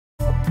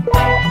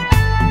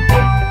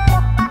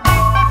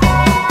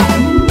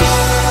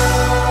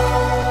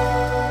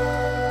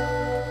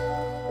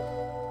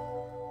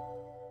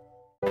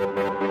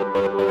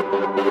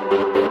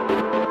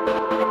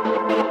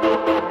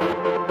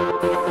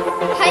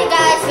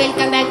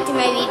welcome back to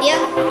my video.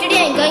 Today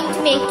I am going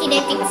to make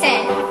kinetic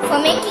sand. For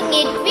making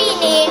it we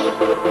need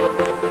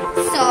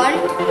salt,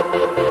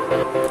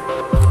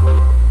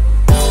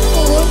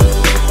 spoon,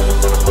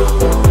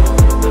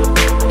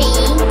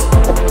 paint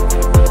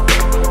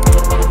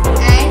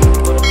and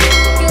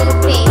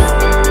toothpaste.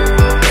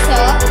 So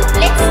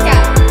let's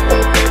start.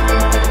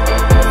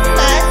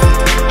 First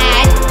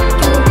add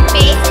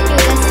toothpaste to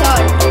the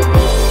salt.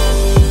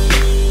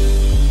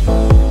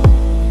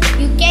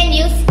 You can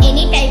use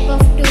any type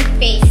of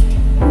toothpaste.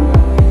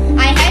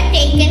 I have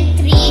taken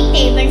 3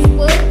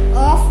 tablespoons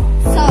of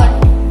salt.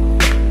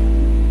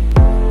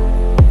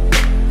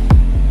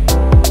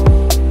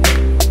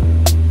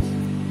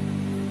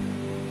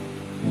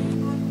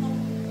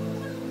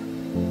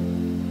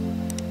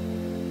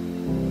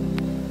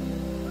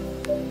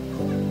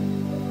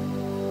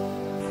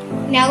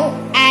 Now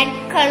add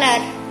color.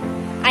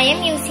 I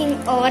am using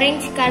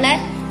orange color,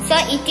 so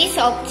it is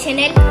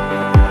optional.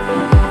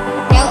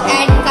 Now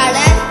add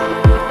color.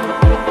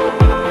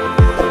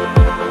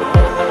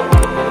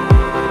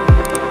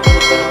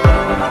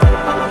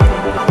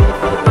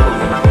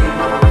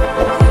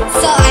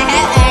 So I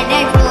have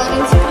added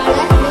orange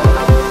color.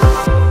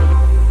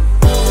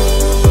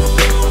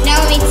 Now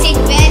mix it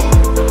well.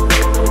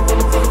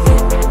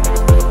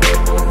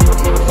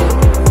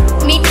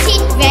 Mix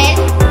it well.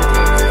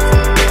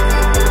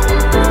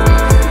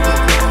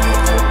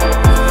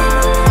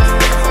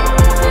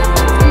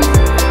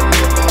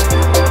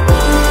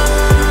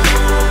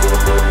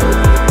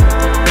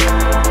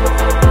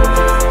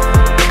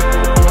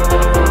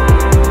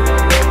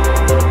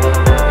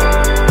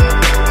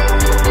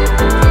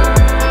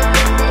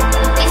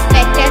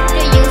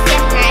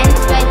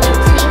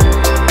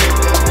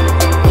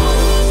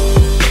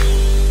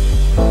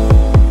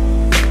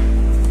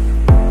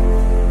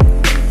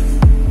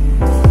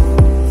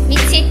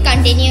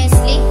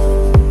 Continuously.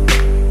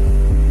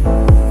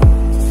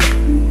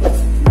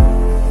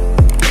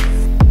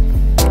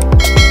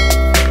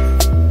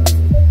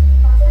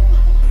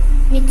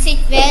 Mix it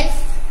well.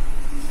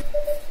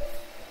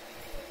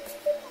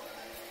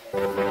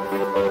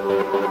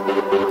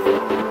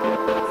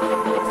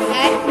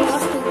 Add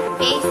more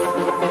toothpaste.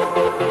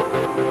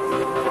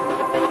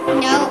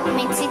 Now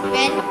mix it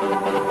well.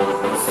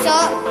 So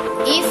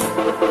if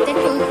the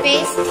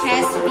toothpaste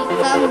has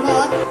become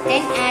more,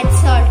 then add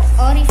salt.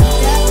 Or if the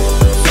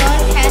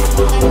salt has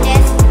become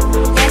less,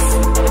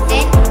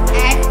 then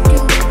add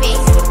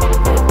toothpaste.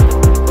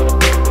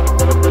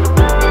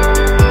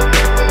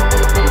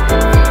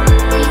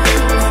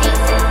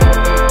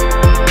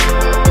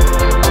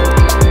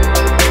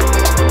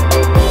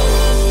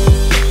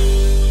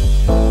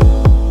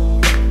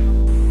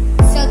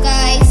 So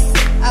guys,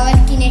 our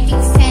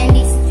kinetic sand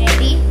is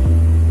ready.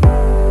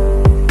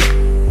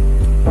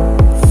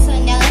 So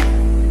now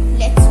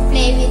let's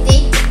play with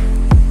it.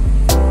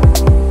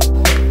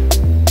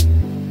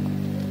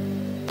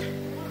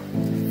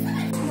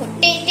 Put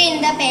it in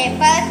the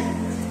paper.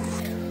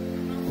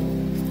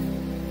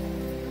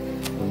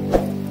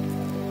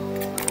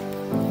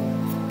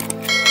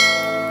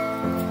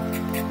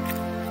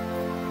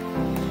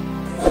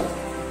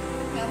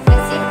 Now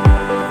press it.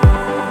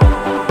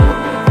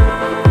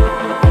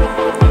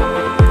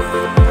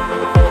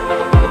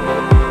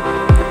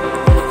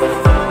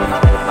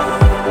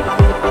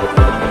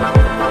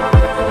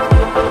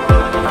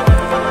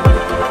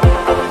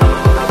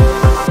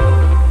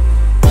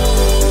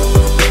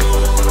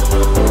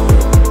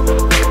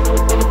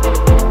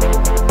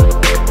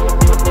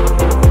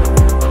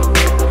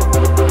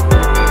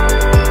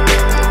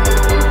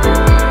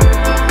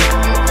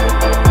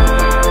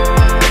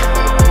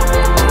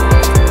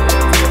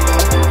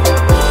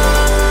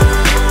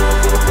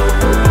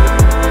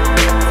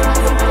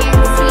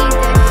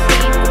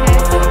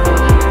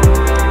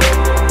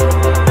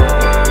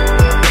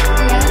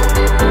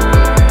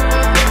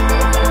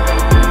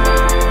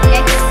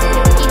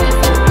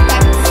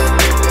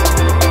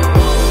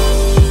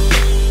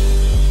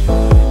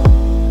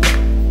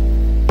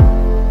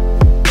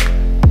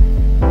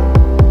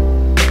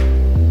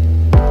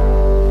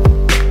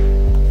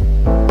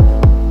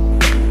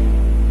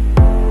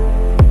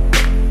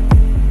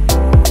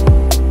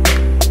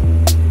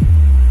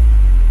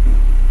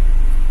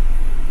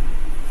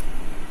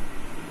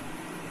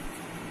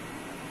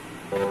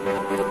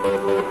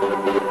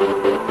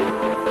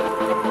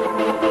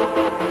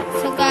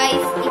 So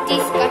guys, it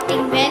is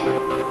cutting well.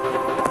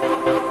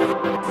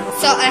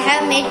 So I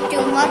have made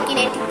 2 more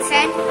kinetic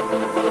sand.